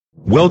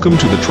Welcome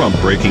to the Trump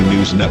Breaking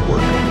News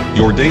Network,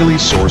 your daily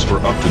source for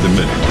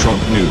up-to-the-minute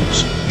Trump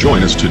news.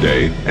 Join us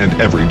today and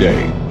every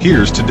day.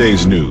 Here's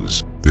today's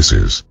news. This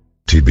is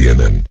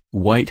TBNN.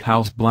 White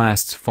House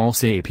blasts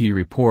false AP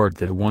report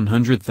that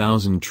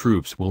 100,000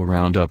 troops will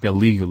round up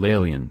illegal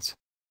aliens.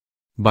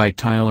 By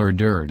Tyler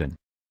Durden.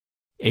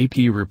 AP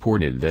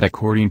reported that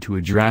according to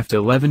a draft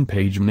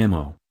 11-page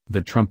memo, the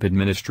Trump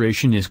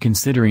administration is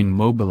considering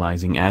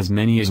mobilizing as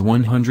many as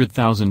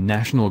 100,000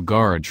 National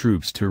Guard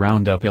troops to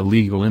round up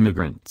illegal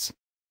immigrants.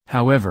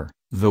 However,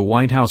 the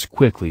White House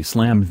quickly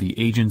slammed the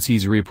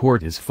agency's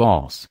report as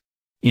false.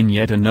 In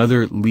yet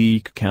another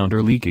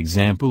leak-counter-leak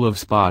example of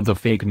spot the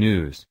fake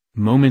news,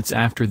 moments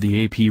after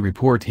the AP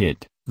report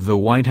hit, the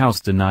White House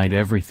denied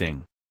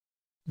everything.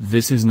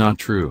 This is not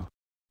true.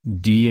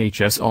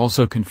 DHS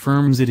also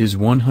confirms it is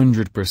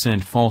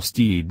 100% false.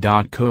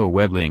 D.co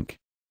web link.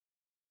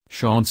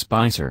 Sean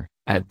Spicer,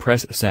 at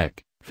PressSec,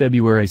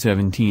 February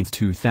 17,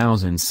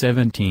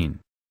 2017.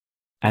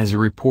 As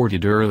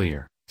reported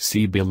earlier,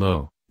 see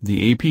below,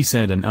 the AP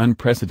said an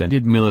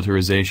unprecedented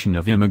militarization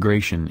of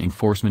immigration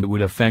enforcement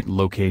would affect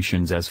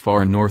locations as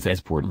far north as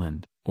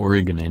Portland,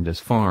 Oregon and as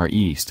far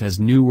east as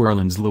New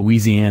Orleans,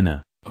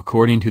 Louisiana,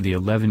 according to the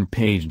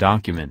 11-page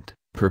document,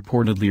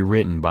 purportedly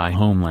written by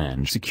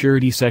Homeland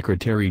Security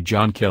Secretary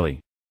John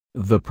Kelly.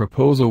 The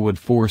proposal would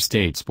force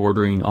states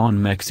bordering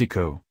on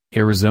Mexico,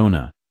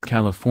 Arizona,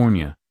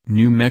 California,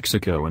 New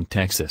Mexico and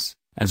Texas,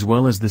 as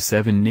well as the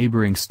 7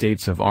 neighboring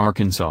states of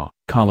Arkansas,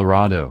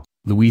 Colorado,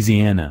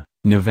 Louisiana,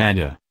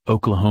 Nevada,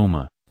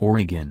 Oklahoma,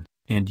 Oregon,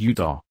 and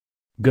Utah.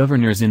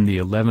 Governors in the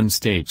 11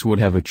 states would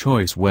have a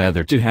choice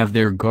whether to have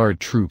their Guard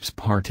troops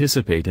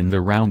participate in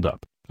the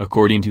roundup,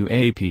 according to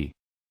AP.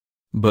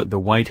 But the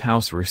White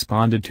House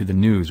responded to the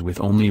news with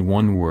only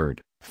one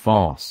word: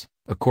 false,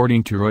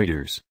 according to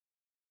Reuters.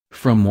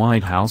 From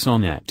White House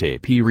on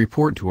 @AP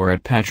report to our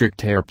 @Patrick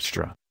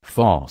Terpstra.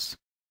 False.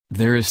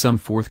 There is some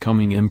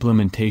forthcoming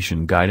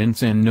implementation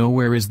guidance and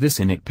nowhere is this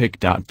in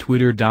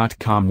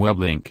itpic.twitter.com web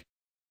link.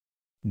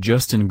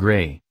 Justin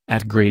Gray,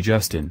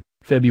 @GrayJustin,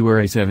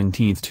 February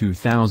 17,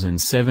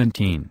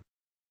 2017.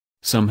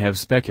 Some have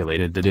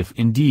speculated that if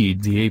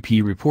indeed the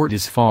AP report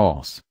is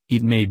false,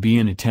 it may be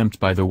an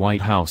attempt by the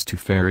White House to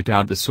ferret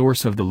out the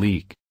source of the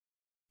leak.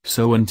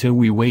 So until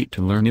we wait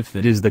to learn if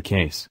that is the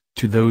case,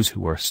 to those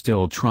who are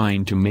still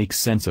trying to make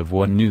sense of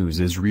what news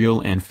is real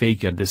and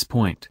fake at this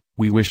point,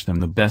 we wish them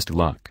the best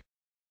luck.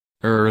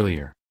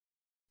 Earlier,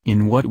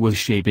 in what was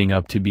shaping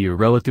up to be a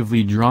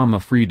relatively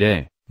drama-free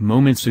day,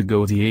 moments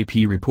ago the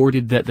AP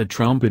reported that the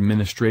Trump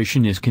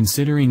administration is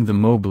considering the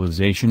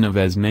mobilization of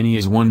as many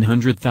as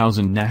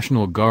 100,000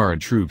 National Guard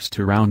troops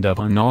to round up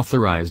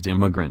unauthorized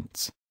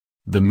immigrants.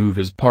 The move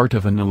is part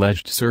of an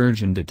alleged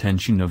surge in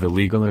detention of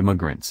illegal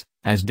immigrants,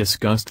 as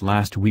discussed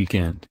last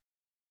weekend.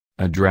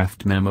 A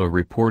draft memo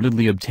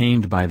reportedly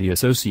obtained by the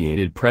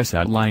Associated Press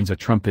outlines a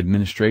Trump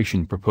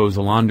administration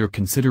proposal under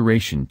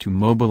consideration to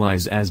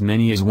mobilize as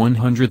many as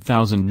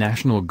 100,000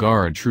 National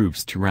Guard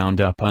troops to round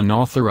up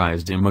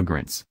unauthorized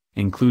immigrants,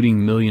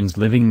 including millions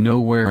living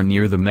nowhere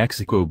near the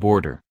Mexico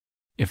border.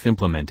 If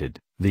implemented,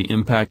 the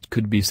impact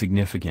could be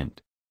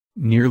significant.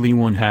 Nearly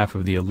one-half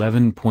of the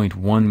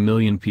 11.1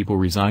 million people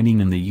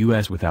residing in the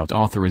U.S. without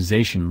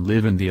authorization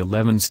live in the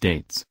 11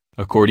 states,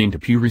 according to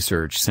Pew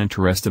Research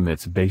Center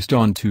estimates based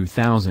on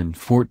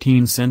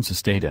 2014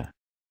 census data.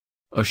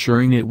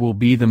 Assuring it will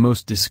be the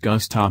most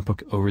discussed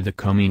topic over the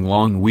coming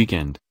long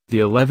weekend, the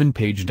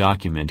 11-page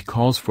document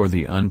calls for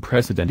the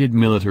unprecedented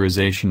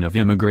militarization of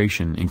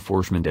immigration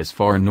enforcement as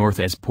far north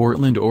as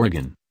Portland,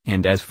 Oregon,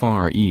 and as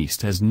far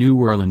east as New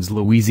Orleans,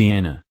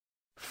 Louisiana.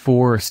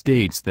 4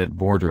 states that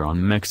border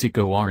on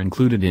Mexico are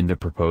included in the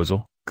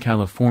proposal: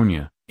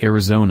 California,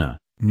 Arizona,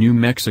 New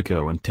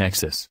Mexico and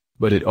Texas,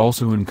 but it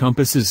also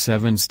encompasses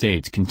 7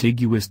 states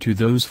contiguous to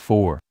those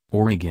 4,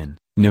 Oregon,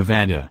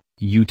 Nevada,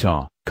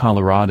 Utah,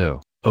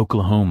 Colorado,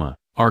 Oklahoma,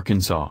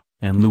 Arkansas,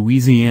 and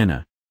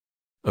Louisiana.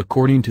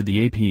 According to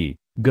the AP,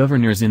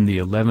 governors in the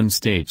 11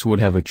 states would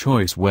have a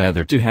choice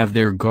whether to have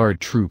their Guard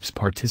troops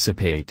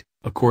participate,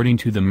 according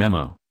to the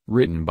memo,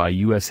 written by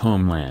U.S.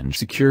 Homeland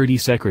Security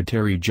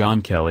Secretary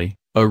John Kelly,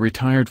 a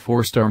retired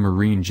 4-star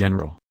Marine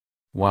general.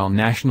 While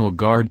National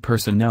Guard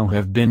personnel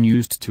have been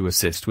used to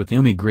assist with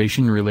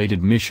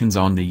immigration-related missions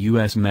on the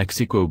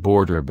U.S.-Mexico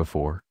border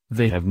before,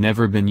 they have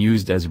never been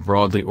used as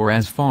broadly or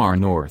as far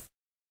north.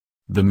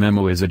 The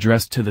memo is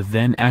addressed to the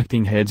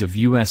then-acting heads of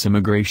U.S.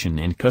 Immigration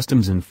and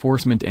Customs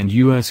Enforcement and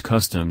U.S.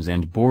 Customs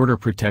and Border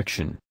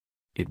Protection.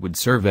 It would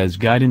serve as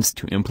guidance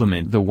to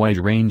implement the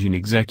wide-ranging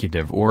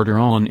executive order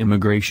on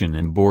immigration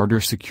and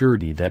border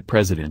security that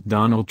President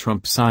Donald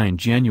Trump signed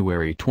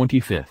January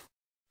 25.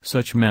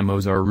 Such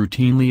memos are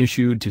routinely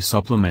issued to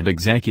supplement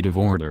executive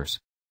orders.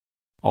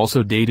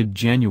 Also dated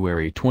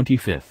January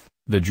 25,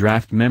 the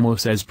draft memo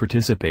says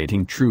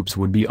participating troops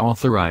would be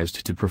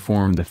authorized to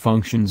perform the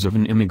functions of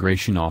an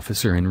immigration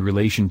officer in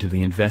relation to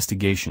the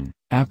investigation,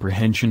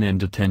 apprehension and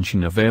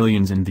detention of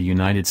aliens in the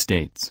United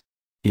States.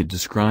 It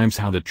describes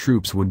how the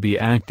troops would be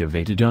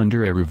activated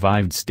under a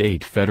revived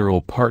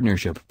state-federal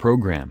partnership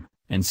program,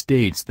 and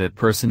states that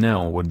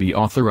personnel would be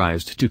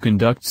authorized to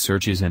conduct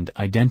searches and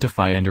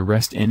identify and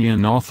arrest any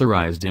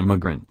unauthorized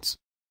immigrants.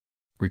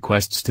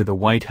 Requests to the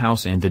White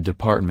House and the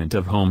Department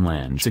of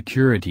Homeland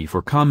Security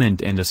for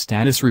comment and a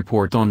status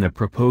report on the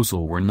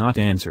proposal were not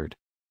answered.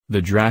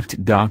 The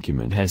draft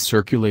document has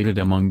circulated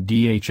among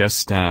DHS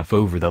staff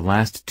over the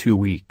last 2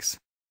 weeks.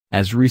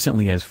 As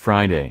recently as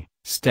Friday,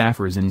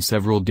 staffers in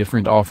several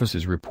different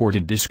offices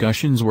reported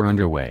discussions were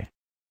underway.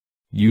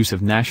 Use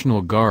of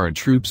National Guard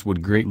troops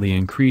would greatly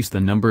increase the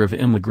number of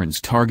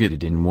immigrants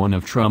targeted in one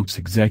of Trump's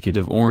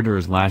executive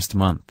orders last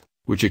month,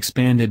 which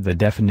expanded the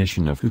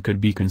definition of who could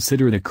be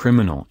considered a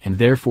criminal and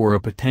therefore a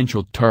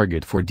potential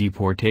target for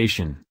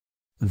deportation.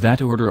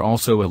 That order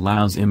also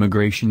allows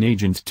immigration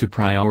agents to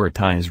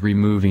prioritize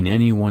removing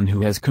anyone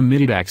who has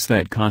committed acts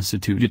that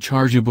constitute a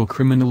chargeable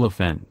criminal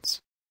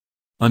offense.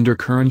 Under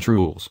current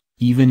rules,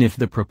 even if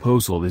the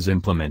proposal is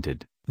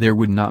implemented, there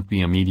would not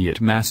be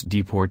immediate mass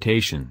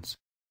deportations.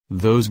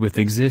 Those with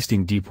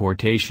existing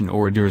deportation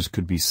orders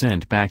could be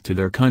sent back to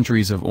their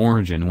countries of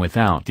origin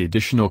without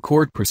additional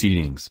court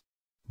proceedings.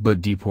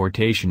 But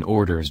deportation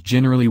orders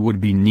generally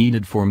would be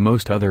needed for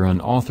most other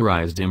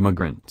unauthorized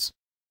immigrants.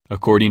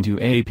 According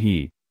to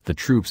AP, the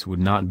troops would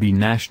not be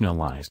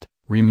nationalized,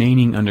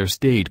 remaining under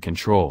state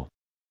control.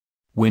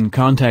 When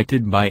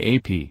contacted by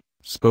AP,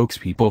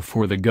 spokespeople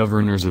for the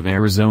governors of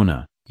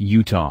Arizona,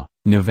 Utah,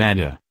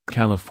 Nevada,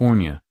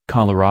 California,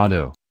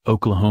 Colorado,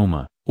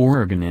 Oklahoma,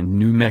 Oregon and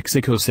New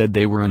Mexico said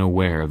they were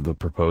unaware of the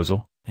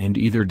proposal, and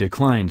either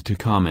declined to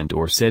comment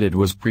or said it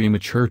was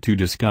premature to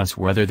discuss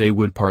whether they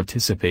would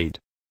participate.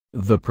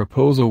 The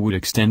proposal would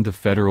extend the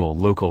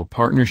federal-local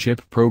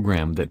partnership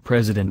program that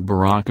President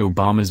Barack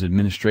Obama's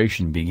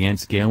administration began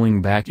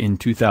scaling back in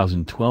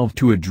 2012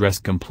 to address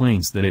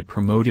complaints that it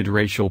promoted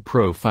racial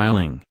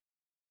profiling.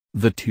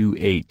 The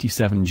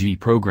 287G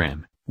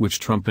program, which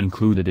Trump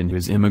included in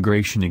his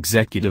immigration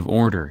executive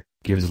order,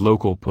 gives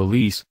local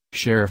police,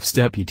 sheriff's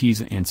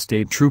deputies and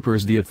state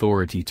troopers the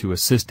authority to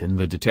assist in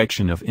the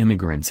detection of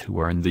immigrants who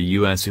are in the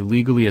U.S.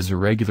 illegally as a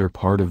regular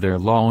part of their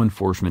law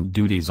enforcement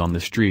duties on the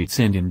streets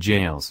and in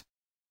jails.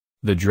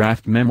 The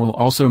draft memo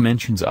also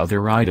mentions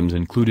other items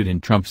included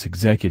in Trump's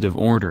executive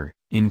order,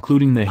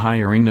 including the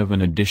hiring of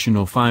an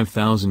additional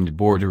 5,000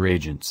 border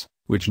agents,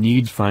 which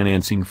needs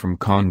financing from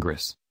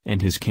Congress,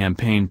 and his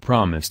campaign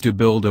promise to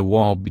build a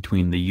wall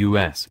between the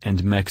U.S.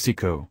 and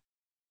Mexico.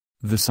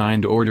 The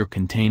signed order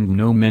contained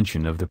no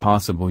mention of the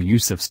possible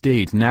use of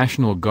state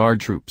National Guard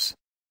troops.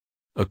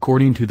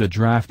 According to the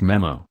draft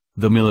memo,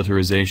 the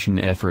militarization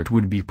effort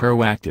would be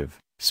proactive,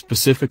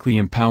 specifically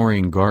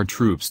empowering Guard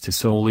troops to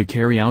solely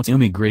carry out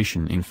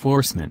immigration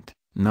enforcement,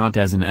 not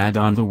as an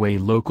add-on the way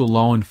local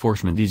law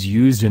enforcement is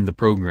used in the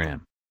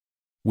program.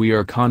 We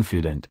are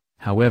confident,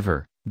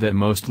 however, that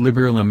most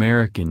liberal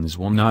Americans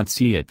will not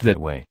see it that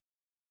way.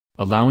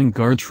 Allowing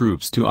Guard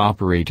troops to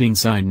operate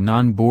inside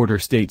non-border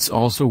states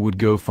also would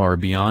go far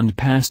beyond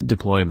past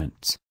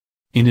deployments.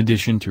 In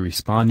addition to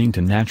responding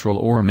to natural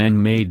or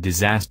man-made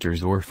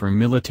disasters or for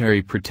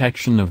military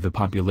protection of the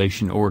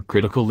population or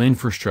critical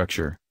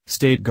infrastructure,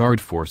 state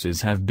Guard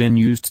forces have been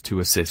used to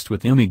assist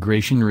with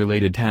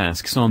immigration-related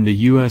tasks on the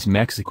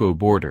U.S.-Mexico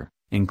border,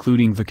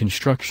 including the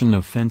construction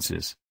of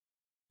fences.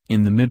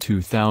 In the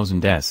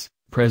mid-2000s,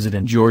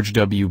 President George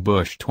W.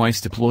 Bush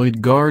twice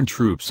deployed Guard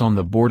troops on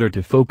the border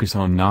to focus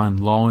on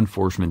non-law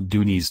enforcement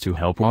duties to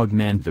help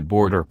augment the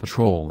Border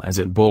Patrol as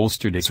it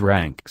bolstered its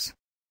ranks.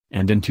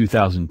 And in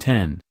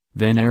 2010,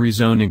 then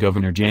Arizona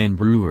Governor Jan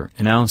Brewer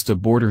announced a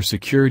border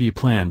security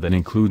plan that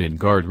included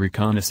Guard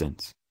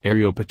reconnaissance,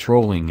 aerial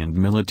patrolling and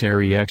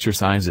military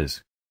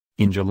exercises.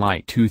 In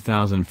July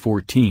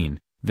 2014,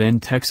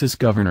 then Texas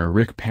Governor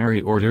Rick Perry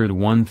ordered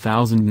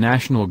 1,000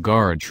 National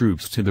Guard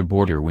troops to the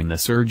border when the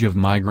surge of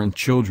migrant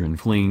children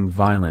fleeing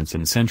violence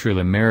in Central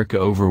America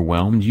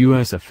overwhelmed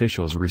U.S.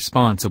 officials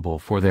responsible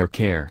for their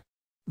care.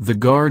 The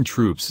Guard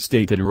troops'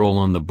 stated role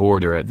on the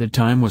border at the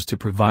time was to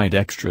provide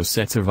extra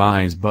sets of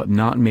eyes but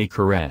not make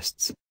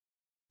arrests.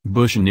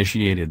 Bush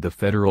initiated the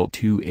federal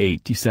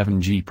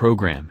 287G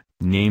program,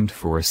 named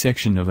for a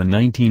section of a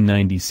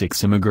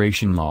 1996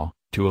 immigration law,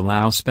 to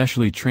allow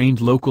specially trained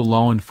local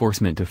law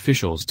enforcement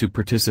officials to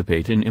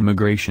participate in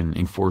immigration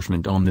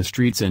enforcement on the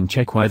streets and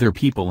check whether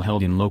people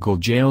held in local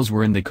jails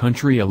were in the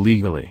country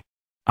illegally.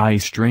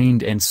 ICE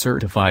trained and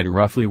certified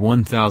roughly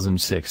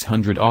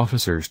 1,600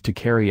 officers to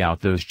carry out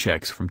those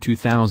checks from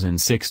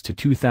 2006 to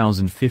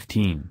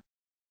 2015.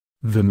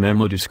 The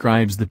memo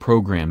describes the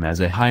program as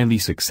a highly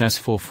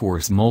successful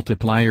force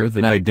multiplier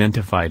that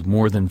identified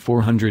more than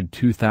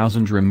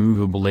 402,000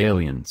 removable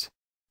aliens.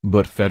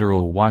 But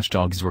federal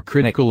watchdogs were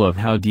critical of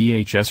how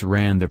DHS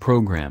ran the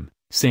program,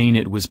 saying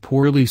it was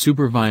poorly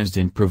supervised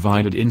and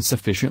provided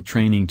insufficient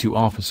training to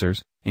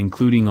officers,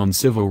 including on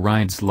civil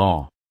rights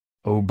law.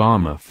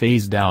 Obama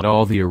phased out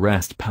all the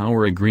arrest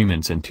power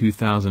agreements in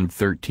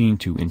 2013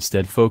 to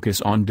instead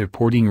focus on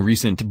deporting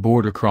recent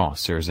border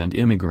crossers and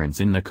immigrants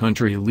in the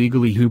country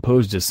illegally who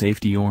posed a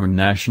safety or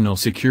national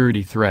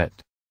security threat.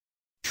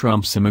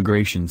 Trump's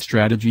immigration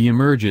strategy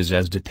emerges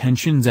as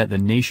detentions at the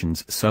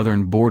nation's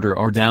southern border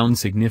are down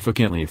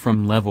significantly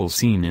from levels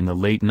seen in the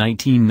late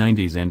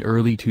 1990s and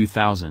early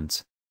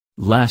 2000s.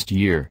 Last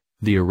year,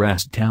 the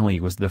arrest tally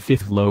was the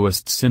fifth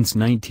lowest since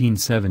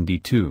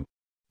 1972.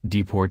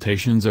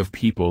 Deportations of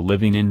people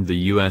living in the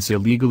U.S.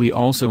 illegally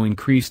also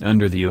increased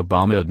under the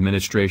Obama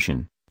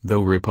administration,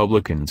 though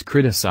Republicans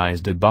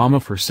criticized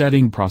Obama for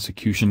setting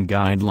prosecution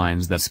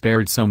guidelines that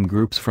spared some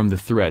groups from the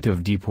threat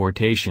of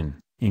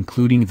deportation,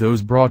 including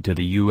those brought to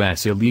the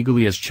U.S.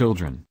 illegally as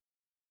children.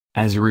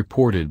 As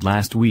reported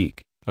last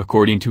week,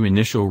 according to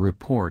initial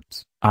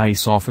reports,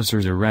 ICE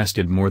officers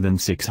arrested more than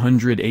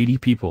 680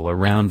 people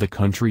around the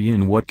country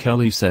in what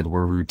Kelly said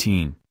were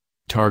routine,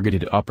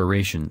 targeted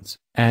operations.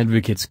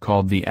 Advocates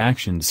called the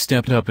actions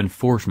stepped-up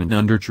enforcement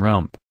under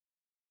Trump.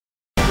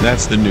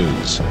 That's the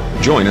news.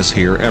 Join us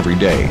here every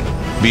day.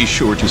 Be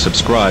sure to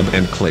subscribe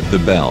and click the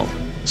bell.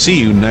 See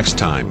you next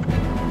time.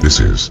 This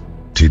is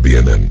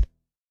TBNN.